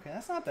 Ks. Okay,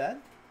 that's not bad.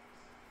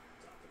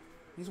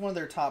 He's one of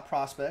their top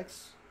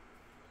prospects.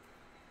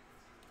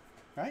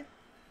 Right?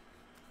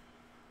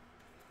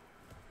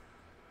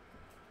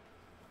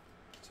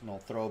 It's an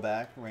old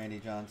throwback. Randy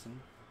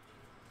Johnson.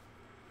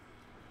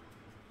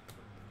 I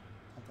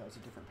thought that was a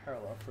different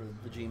parallel for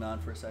the G-Mon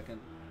for a second.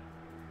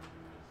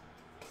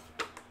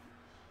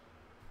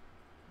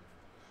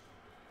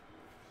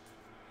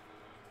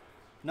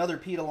 Another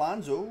Pete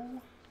Alonso.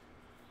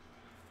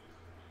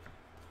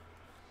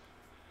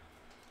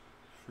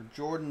 For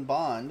Jordan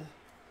Bond.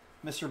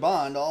 Mr.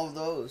 Bond, all of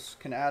those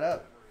can add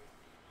up.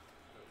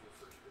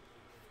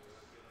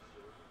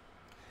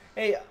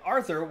 Hey,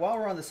 Arthur, while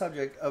we're on the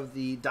subject of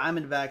the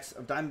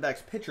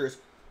Diamondbacks pitchers,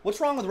 what's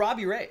wrong with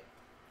Robbie Ray?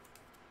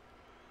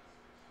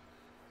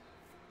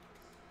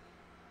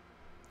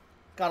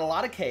 Got a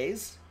lot of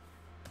Ks,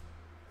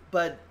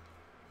 but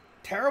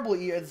terrible.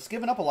 It's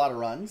given up a lot of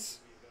runs,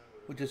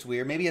 which is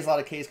weird. Maybe he has a lot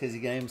of Ks because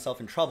he's getting himself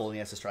in trouble and he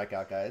has to strike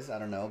out guys. I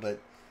don't know, but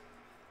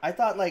I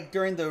thought like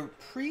during the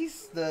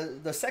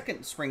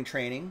second spring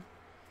training,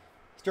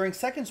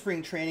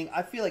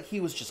 I feel like he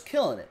was just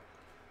killing it.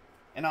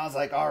 And I was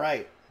like, all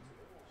right,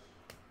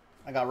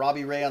 I got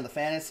Robbie Ray on the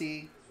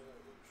fantasy.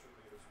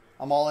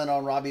 I'm all in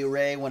on Robbie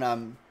Ray when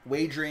I'm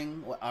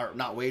wagering, or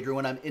not wagering,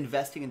 when I'm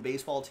investing in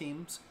baseball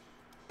teams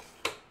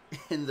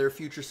in their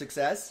future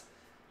success,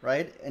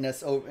 right? In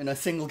a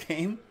single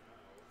game.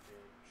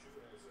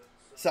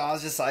 So I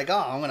was just like, oh,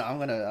 I'm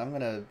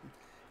gonna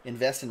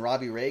invest in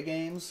Robbie Ray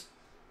games.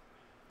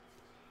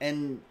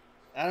 And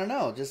I don't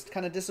know, just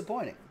kind of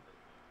disappointing,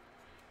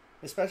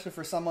 especially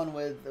for someone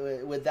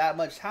with that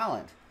much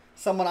talent.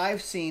 Someone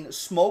I've seen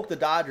smoke the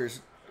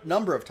Dodgers a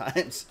number of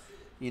times,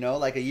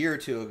 like a year or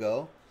two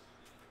ago.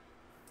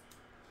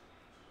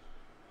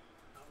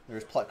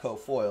 There's Plutko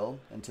foil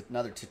and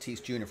another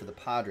Tatis Jr. for the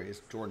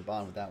Padres. Jordan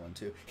Bond with that one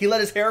too. He let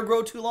his hair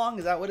grow too long.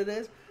 Is that what it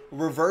is?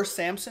 Reverse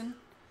Samson.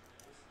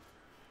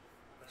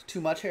 It's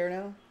too much hair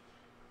now.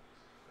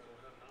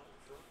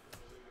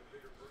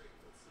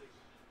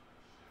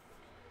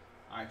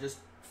 All right, just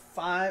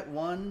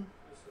 1.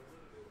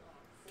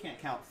 Can't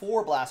count.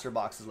 4 blaster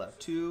boxes left.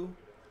 2,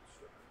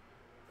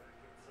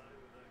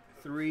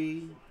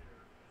 3,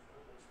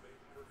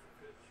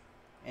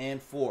 and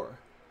 4.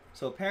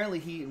 So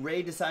apparently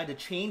Ray decided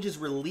to change his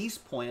release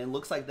point, and it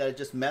looks like that it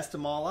just messed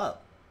them all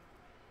up.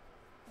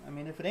 I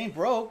mean, if it ain't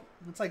broke,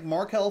 it's like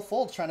Markelle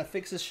Fultz trying to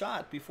fix his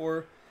shot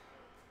before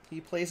he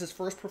plays his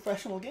first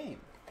professional game.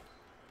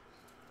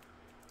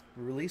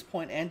 Release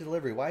point and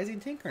delivery. Why is he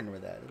tinkering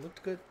with that? It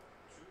looked good.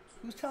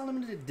 Who's telling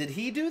him to? Did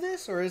he do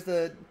this, or is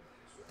the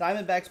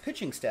Diamondbacks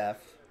pitching staff?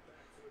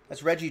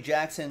 That's Reggie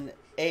Jackson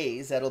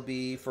A's. That'll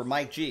be for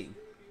Mike G.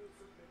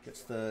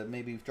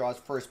 Maybe draws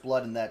first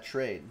blood in that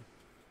trade.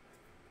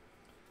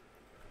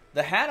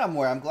 The hat I'm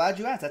wearing, I'm glad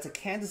you asked. That's a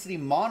Kansas City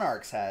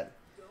Monarchs hat,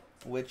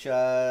 which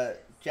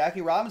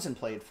Jackie Robinson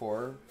played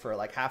for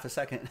like half a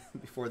second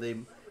before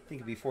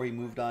he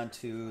moved on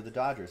to the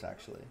Dodgers,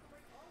 actually.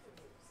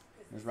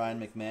 There's Ryan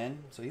McMahon.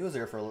 So he was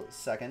there for a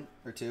second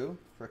or two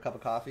for a cup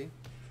of coffee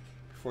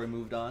before he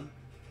moved on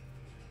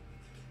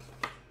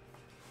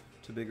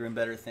to bigger and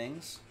better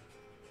things.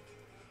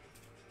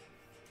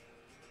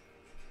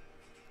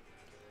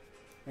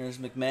 There's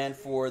McMahon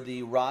for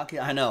the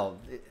Rockets. I know.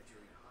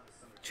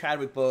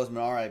 Chadwick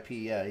Boseman,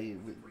 R.I.P. Yeah,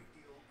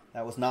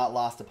 that was not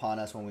lost upon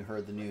us when we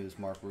heard the news,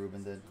 Mark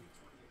Rubin,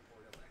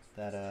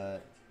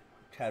 that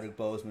Chadwick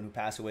Boseman, who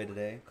passed away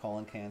today,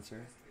 colon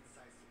cancer.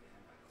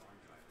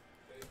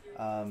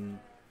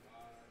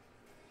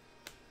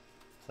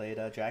 Played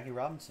Jackie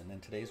Robinson,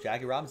 and today's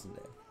Jackie Robinson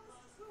Day.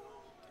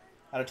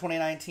 Out of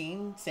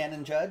 2019,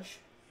 Stanton Judge,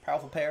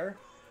 powerful pair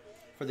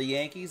for the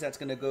Yankees. That's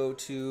going to go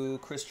to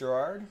Chris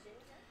Gerard.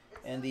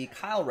 And the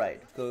Kyle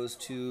Wright goes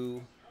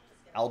to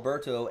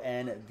Alberto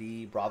and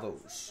the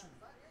Bravos.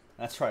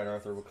 That's right,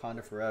 Arthur.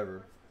 Wakanda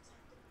forever.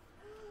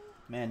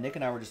 Man, Nick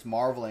and I were just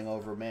marveling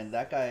over, man,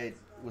 that guy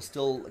was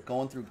still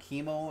going through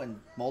chemo and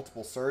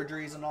multiple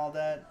surgeries and all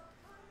that.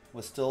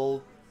 Was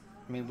still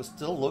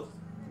look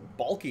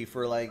bulky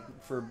for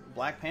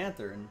Black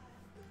Panther. And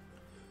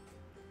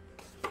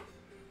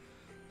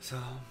so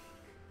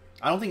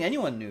I don't think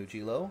anyone knew,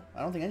 G-Lo.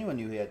 I don't think anyone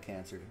knew he had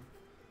cancer.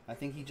 I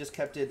think he just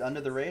kept it under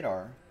the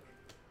radar.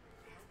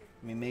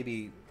 I mean,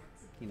 maybe,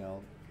 I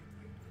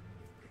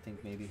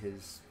think maybe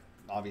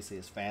obviously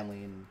his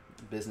family and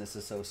business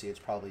associates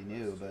probably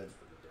knew,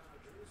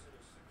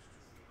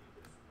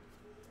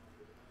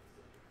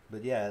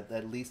 but yeah,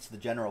 at least to the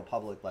general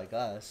public like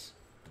us.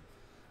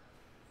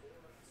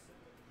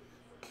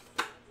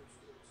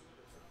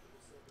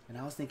 And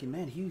I was thinking,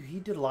 man,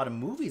 he did a lot of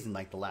movies in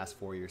like the last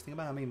 4 years. Think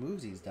about how many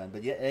movies he's done.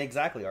 But yeah,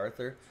 exactly,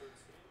 Arthur.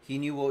 He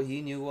knew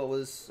what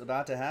was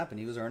about to happen.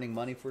 He was earning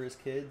money for his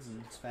kids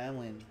and his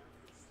family. And it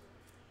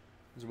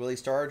was Willie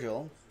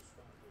Stargell.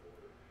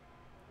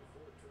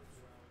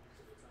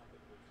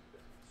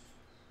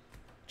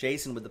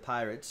 Jason with the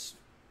Pirates.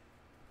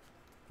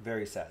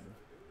 Very sad.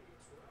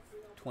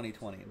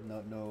 2020.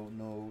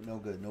 No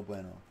good. No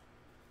bueno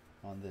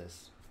on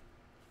this.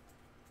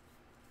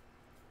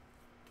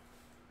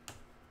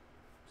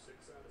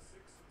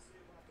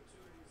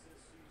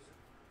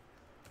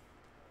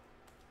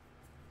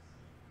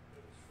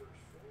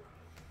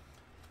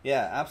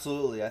 Yeah,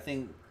 absolutely. I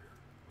think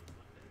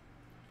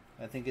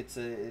it's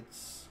a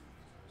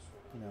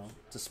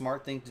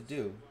smart thing to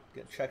do.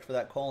 Get checked for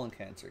that colon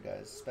cancer,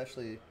 guys,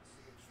 especially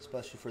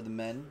for the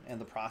men,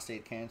 and the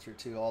prostate cancer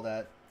too, all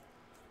that.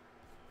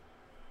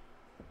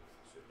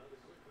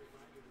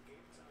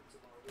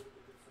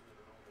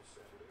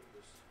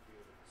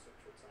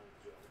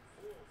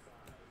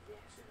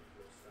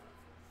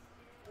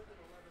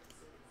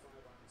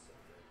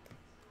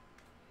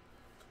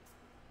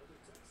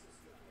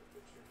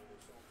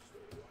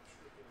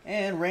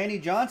 And Randy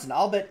Johnson,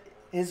 I'll bet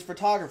his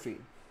photography.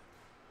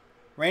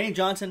 Randy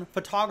Johnson,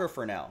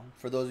 photographer now.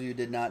 For those of you who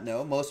did not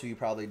know, most of you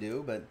probably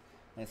do, but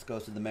this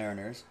goes to the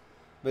Mariners.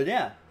 But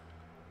yeah,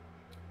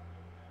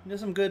 does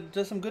some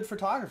good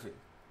photography.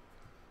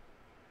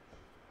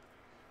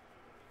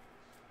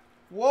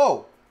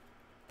 Whoa!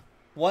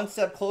 One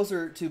step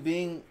closer to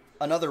being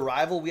another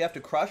rival we have to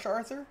crush,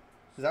 Arthur?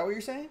 Is that what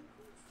you're saying?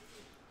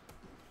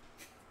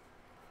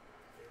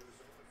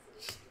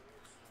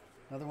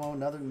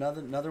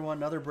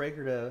 Another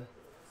breaker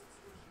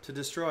to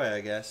destroy,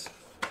 I guess.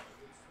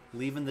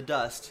 Leaving the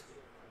dust.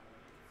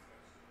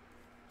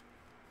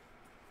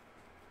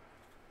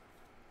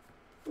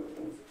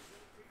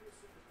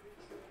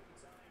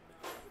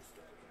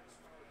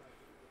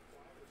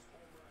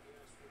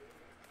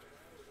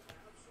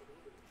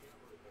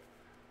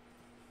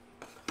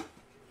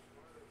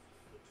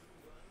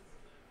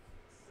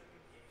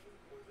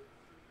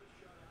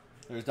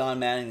 There's Don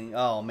Manning.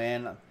 Oh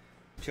man,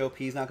 Joe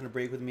P's not going to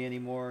break with me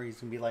anymore. He's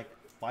going to be like,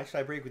 why should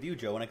I break with you,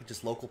 Joe, when I could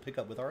just local pick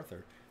up with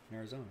Arthur in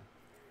Arizona?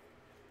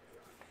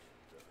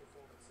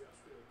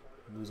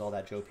 Lose all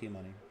that Joe P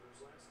money.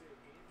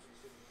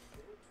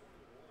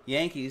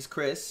 Yankees,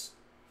 Chris.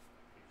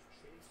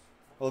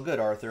 Well, good,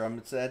 Arthur.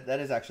 That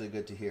is actually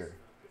good to hear.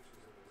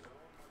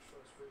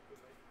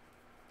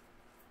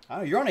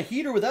 Oh, you're on a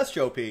heater with us,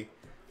 Joe P.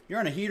 You're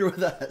on a heater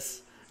with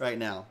us right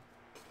now.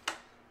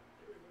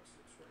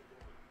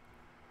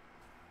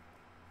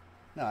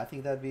 No, I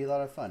think that'd be a lot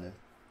of fun.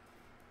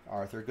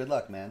 Arthur, good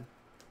luck, man.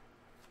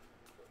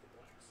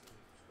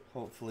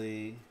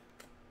 Hopefully...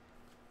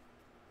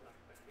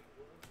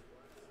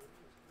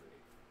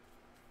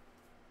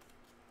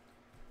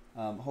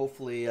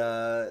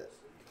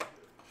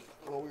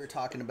 what we were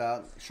talking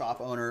about, shop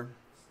owner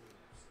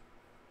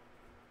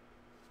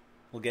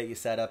will get you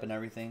set up and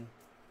everything.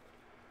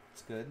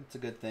 It's good. It's a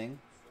good thing.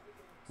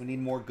 We need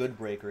more good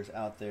breakers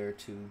out there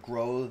to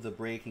grow the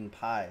breaking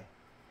pie.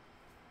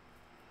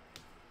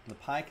 The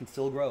pie can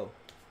still grow.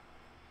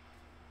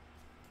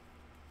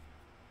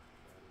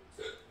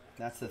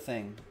 That's the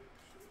thing.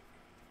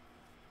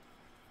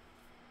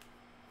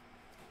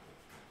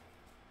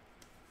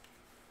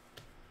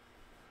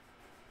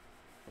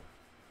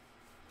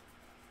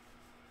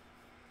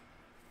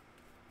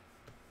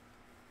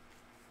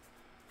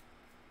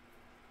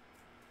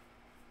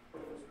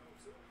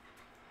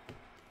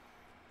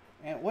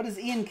 And what is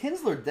Ian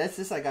Kinsler? That's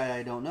this guy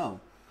I don't know.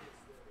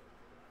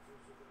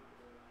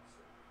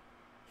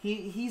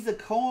 He's the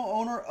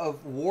co-owner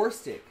of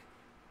Warstick.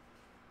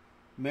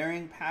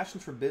 Marrying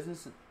passions for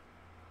business.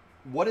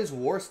 What is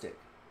Warstick?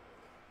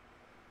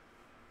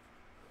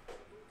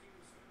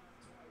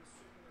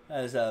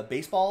 That is a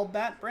baseball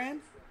bat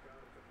brand?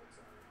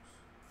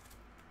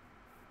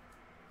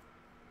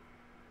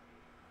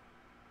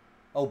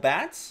 Oh,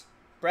 bats?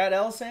 Brad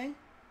L saying?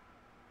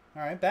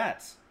 Alright,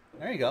 bats.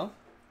 There you go.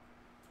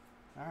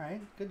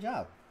 Alright, good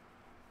job.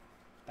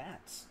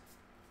 Bats.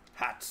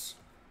 Hats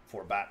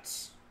for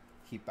bats.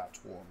 Keep bats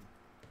warm.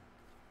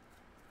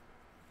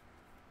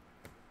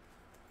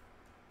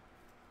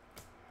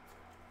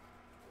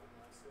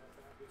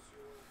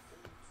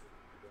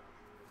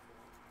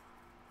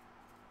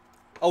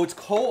 Oh, it's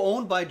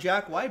co-owned by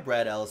Jack White,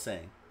 Brad L is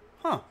saying.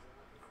 Huh.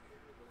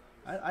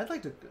 I'd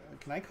like to...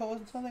 Can I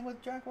co-own something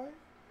with Jack White?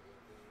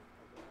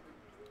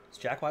 Does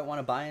Jack White want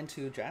to buy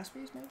into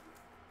Jaspys, maybe?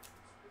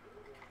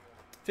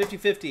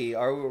 50-50.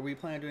 Are we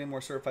planning on doing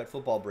more certified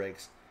football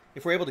breaks?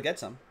 If we're able to get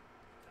some.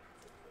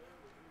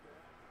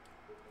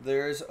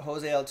 There's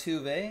Jose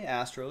Altuve,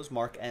 Astros,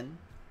 Mark N.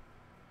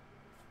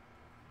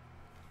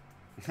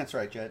 That's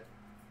right, Jet.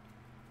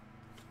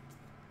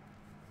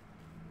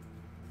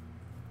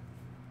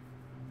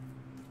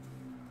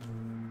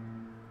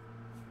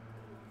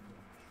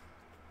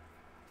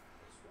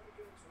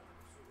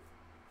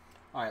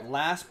 All right,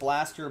 last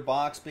blaster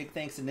box. Big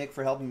thanks to Nick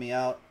for helping me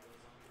out.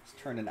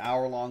 turned an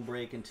hour-long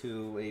break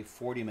into a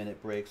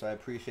 40-minute break, so I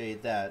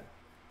appreciate that.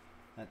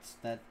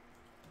 That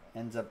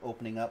ends up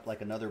opening up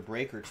like another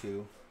break or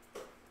two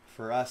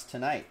for us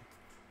tonight.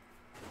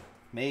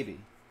 Maybe,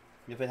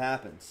 if it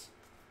happens.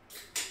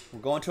 We're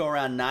going to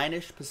around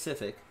 9-ish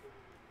Pacific,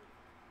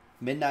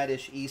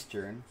 midnight-ish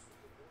Eastern.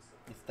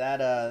 If that,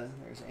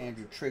 there's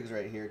Andrew Triggs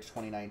right here,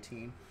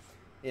 2019.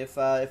 If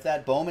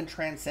that Bowman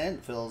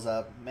Transcend fills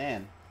up,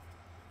 man,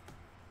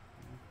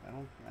 I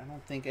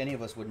don't think any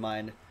of us would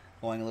mind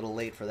going a little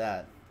late for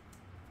that.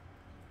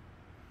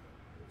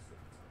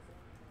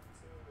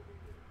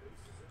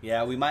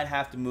 Yeah, we might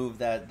have to move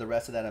the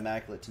rest of that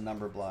Immaculate to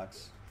number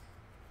blocks.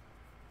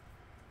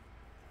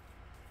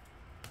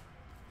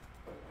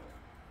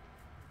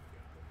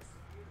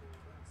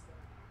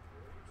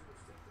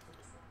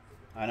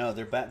 I know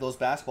those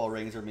basketball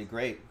rings are gonna be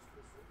great.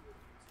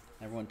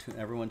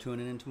 Everyone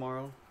tuning in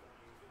tomorrow.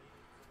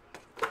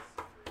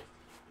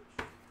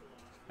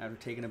 After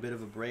taking a bit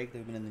of a break,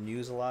 they've been in the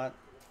news a lot.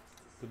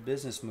 Good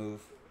business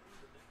move.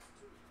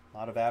 A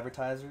lot of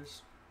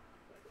advertisers.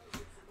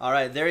 All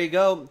right, there you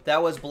go.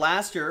 That was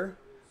Blaster,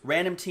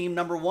 random team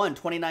number 1,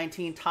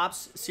 2019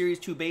 Topps Series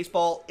 2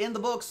 Baseball in the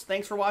books.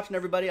 Thanks for watching,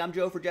 everybody. I'm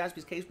Joe for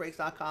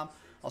JaspysCaseBreaks.com.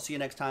 I'll see you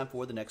next time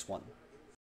for the next one.